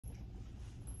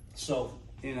So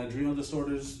in adrenal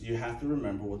disorders, you have to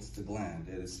remember what's the gland.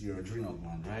 It is your adrenal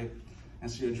gland, right?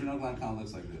 And so your adrenal gland kind of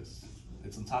looks like this.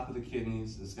 It's on top of the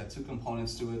kidneys. It's got two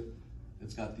components to it.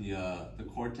 It's got the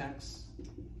cortex,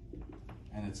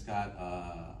 and it's got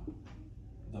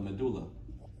the medulla.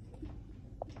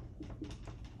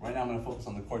 Right now I'm gonna focus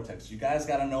on the cortex. You guys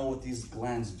gotta know what these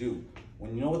glands do.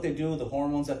 When you know what they do, the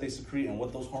hormones that they secrete and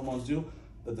what those hormones do,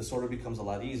 the disorder becomes a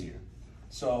lot easier.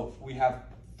 So we have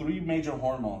three major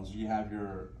hormones. You have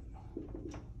your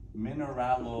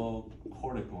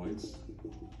mineralocorticoids,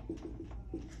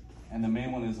 and the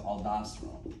main one is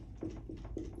aldosterone.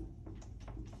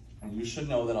 And you should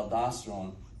know that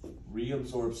aldosterone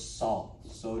reabsorbs salt,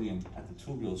 sodium at the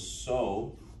tubules,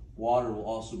 so water will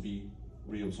also be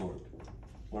reabsorbed.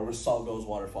 Wherever salt goes,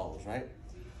 water follows, right?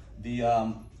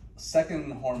 The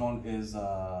second hormone is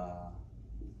your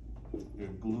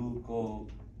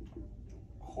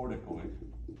glucocorticoid,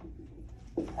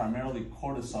 primarily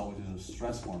cortisol, which is a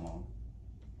stress hormone.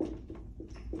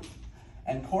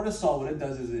 And cortisol, what it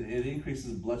does is it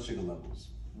increases blood sugar levels,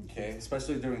 okay?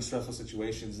 Especially during stressful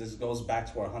situations. This goes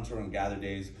back to our hunter and gather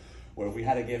days, where if we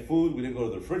had to get food, we didn't go to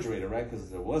the refrigerator, right? Because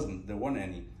there weren't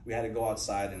any. We had to go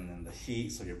outside in the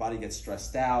heat, so your body gets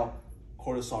stressed out.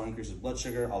 Cortisol increases blood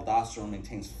sugar. Aldosterone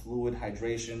maintains fluid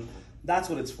hydration. That's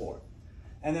what it's for.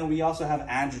 And then we also have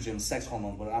androgen, sex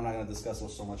hormone, but I'm not going to discuss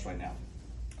those so much right now.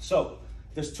 So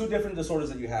there's two different disorders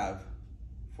that you have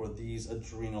for these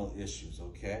adrenal issues,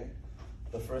 okay?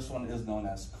 The first one is known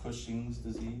as Cushing's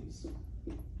disease,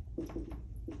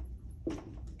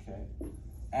 okay?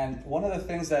 And one of the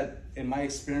things that, in my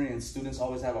experience, students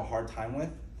always have a hard time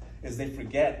with is they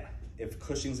forget if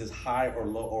Cushing's is high or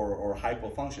low or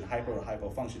hypofunction, hyper or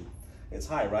hypofunction. It's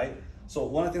high, right? So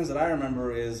one of the things that I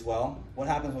remember is, well, what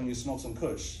happens when you smoke some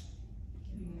Kush?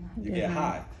 You get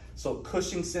high. So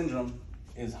Cushing syndrome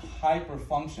is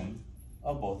hyperfunction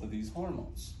of both of these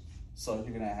hormones. So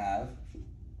you're gonna have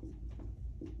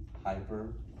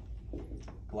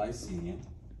hyperglycemia,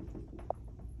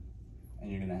 and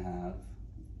you're gonna have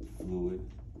fluid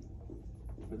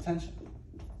retention,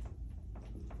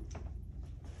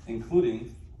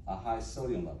 including a high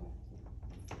sodium level.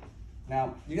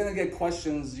 Now, you're gonna get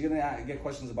questions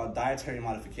about dietary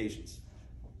modifications.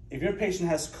 If your patient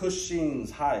has Cushing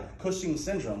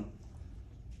syndrome,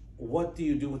 what do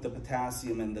you do with the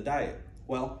potassium in the diet?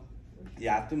 Well, you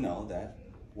have to know that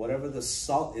whatever the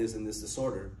salt is in this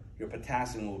disorder, your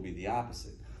potassium will be the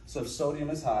opposite. So if sodium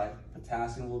is high,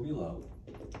 potassium will be low.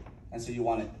 And so you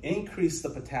want to increase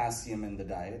the potassium in the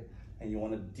diet, and you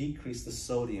want to decrease the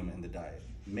sodium in the diet.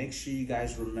 Make sure you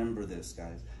guys remember this,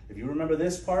 guys. If you remember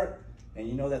this part, and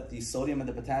you know that the sodium and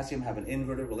the potassium have an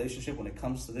inverted relationship when it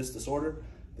comes to this disorder,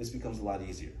 this becomes a lot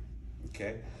easier,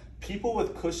 okay? People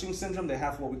with Cushing syndrome, they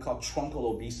have what we call truncal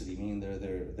obesity, meaning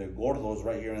they're gordos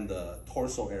right here in the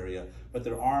torso area, but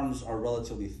their arms are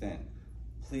relatively thin.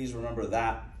 Please remember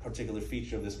that particular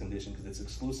feature of this condition because it's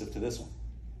exclusive to this one.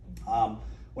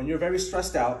 When you're very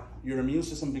stressed out, your immune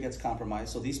system gets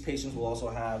compromised, so these patients will also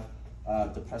have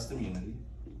depressed immunity.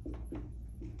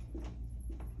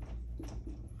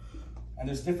 And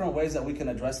there's different ways that we can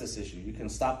address this issue. You can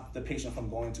stop the patient from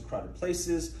going to crowded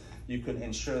places. You can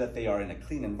ensure that they are in a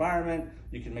clean environment.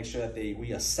 You can make sure that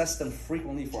we assess them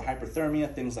frequently for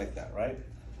hyperthermia, things like that, right?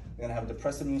 They're gonna have a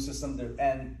depressed immune system,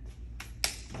 and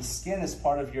the skin is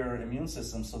part of your immune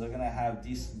system, so they're gonna have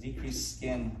decreased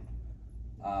skin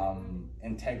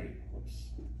integrity.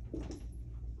 Whoops.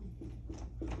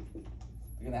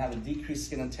 They're gonna have a decreased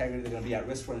skin integrity. They're gonna be at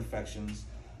risk for infections.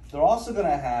 They're also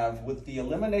gonna have, with the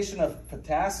elimination of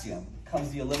potassium,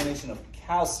 comes the elimination of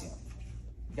calcium.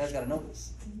 You guys gotta know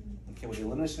this. Okay, with the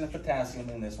elimination of potassium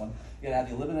in this one, you're gonna have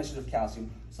the elimination of calcium.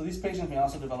 So these patients may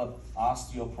also develop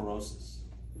osteoporosis.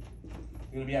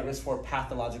 You're gonna be at risk for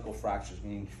pathological fractures,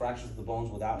 meaning fractures of the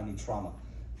bones without any trauma.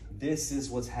 This is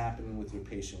what's happening with your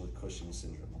patient with Cushing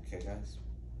syndrome, okay guys?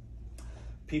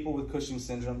 People with Cushing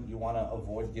syndrome, you wanna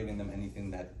avoid giving them anything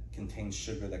that contains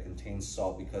sugar, that contains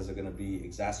salt, because they're gonna be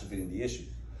exacerbating the issue.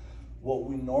 What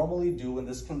we normally do in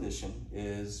this condition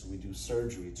is we do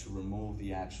surgery to remove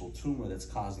the actual tumor that's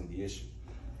causing the issue.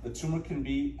 The tumor can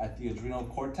be at the adrenal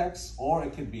cortex, or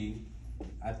it could be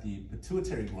at the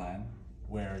pituitary gland,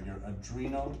 where your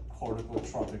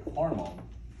adrenocorticotropic hormone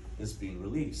is being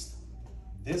released.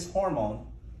 This hormone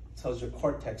tells your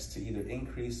cortex to either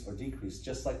increase or decrease,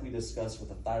 just like we discussed with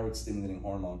the thyroid stimulating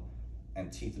hormone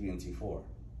and T3 and T4.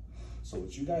 So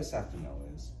what you guys have to know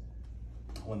is,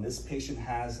 when this patient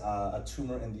has a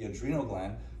tumor in the adrenal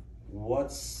gland,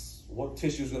 what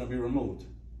tissue is going to be removed?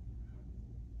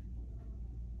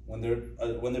 When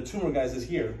their tumor, guys, is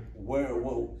here, what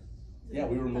Yeah,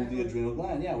 we remove the adrenal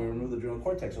gland. Yeah, we remove the adrenal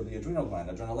cortex or the adrenal gland,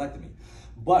 adrenalectomy.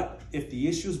 But if the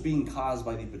issue is being caused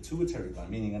by the pituitary gland,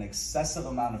 meaning an excessive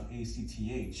amount of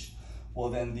ACTH, well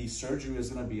then the surgery is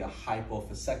going to be a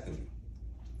hypophysectomy.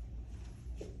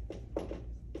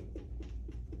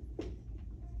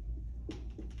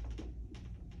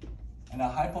 And a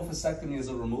hypophysectomy is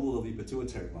a removal of the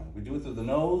pituitary gland. We do it through the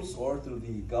nose or through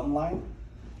the gum line,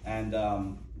 and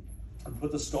we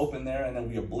put the scope in there, and then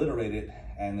we obliterate it,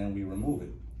 and then we remove it.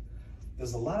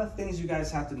 There's a lot of things you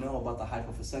guys have to know about the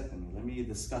hypophysectomy. Let me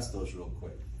discuss those real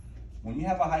quick. When you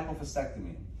have a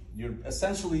hypophysectomy, you're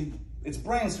essentially, it's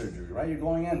brain surgery, right? You're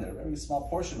going in there, a very small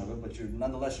portion of it, but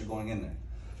nonetheless you're going in there.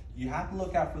 You have to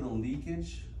look out for the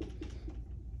leakage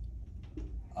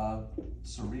of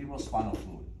cerebrospinal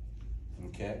fluid.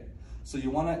 Okay, so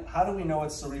you want to, how do we know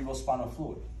it's cerebrospinal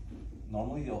fluid?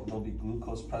 Normally there'll be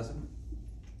glucose present.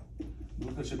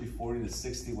 Glucose should be 40 to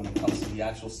 60 when it comes to the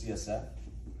actual CSF.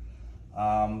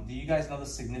 Do you guys know the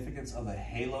significance of the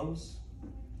halos?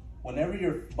 Whenever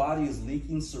your body is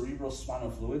leaking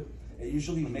cerebrospinal fluid, it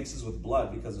usually mixes with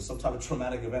blood because there's some type of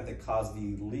traumatic event that caused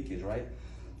the leakage, right?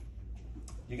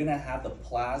 You're gonna have the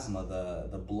plasma,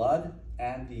 the blood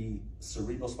and the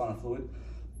cerebrospinal fluid.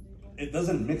 It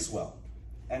doesn't mix well.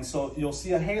 And so you'll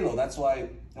see a halo. That's why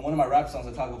in one of my rap songs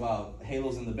I talk about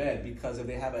halos in the bed, because if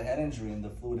they have a head injury and the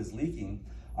fluid is leaking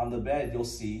on the bed, you'll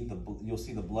see the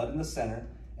blood in the center,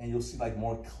 and you'll see like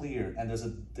more clear. And there's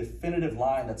a definitive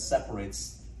line that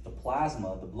separates the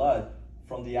plasma, the blood,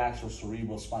 from the actual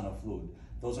cerebrospinal fluid.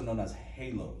 Those are known as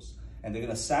halos. And they're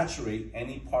gonna saturate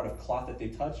any part of clot that they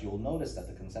touch. You'll notice that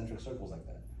the concentric circles like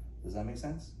that. Does that make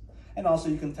sense? And also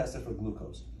you can test it for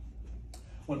glucose.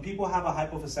 When people have a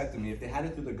hypophysectomy, if they had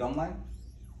it through the gum line,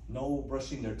 no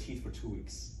brushing their teeth for 2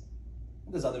 weeks.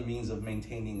 There's other means of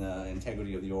maintaining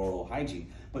integrity of the oral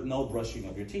hygiene, but no brushing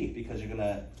of your teeth because you're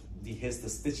gonna dehiss the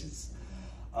stitches.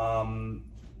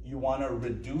 You wanna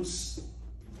reduce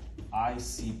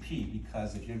ICP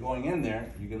because if you're going in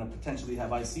there, you're gonna potentially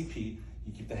have ICP.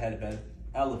 You keep the head bed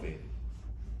elevated.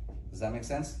 Does that make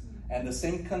sense? And the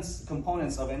same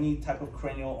components of any type of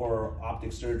cranial or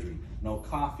optic surgery. No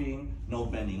coughing, no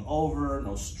bending over,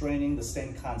 no straining, the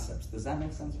same concepts. Does that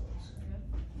make sense?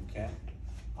 Okay,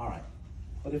 all right.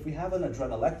 But if we have an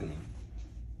adrenalectomy,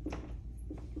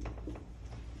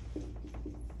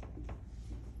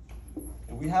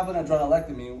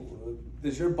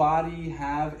 does your body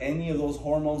have any of those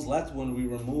hormones left when we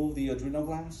remove the adrenal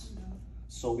glands?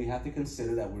 So we have to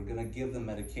consider that we're gonna give them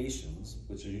medications,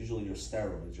 which are usually your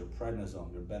steroids, your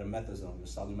prednisone, your betamethasone, your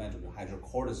solumental, your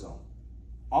hydrocortisone.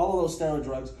 All of those steroid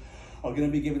drugs are gonna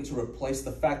be given to replace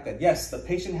the fact that, yes, the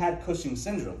patient had Cushing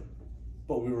syndrome,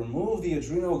 but we removed the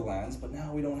adrenal glands, but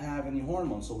now we don't have any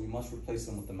hormones, so we must replace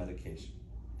them with the medication.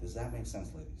 Does that make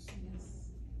sense, ladies? Yes.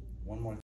 One more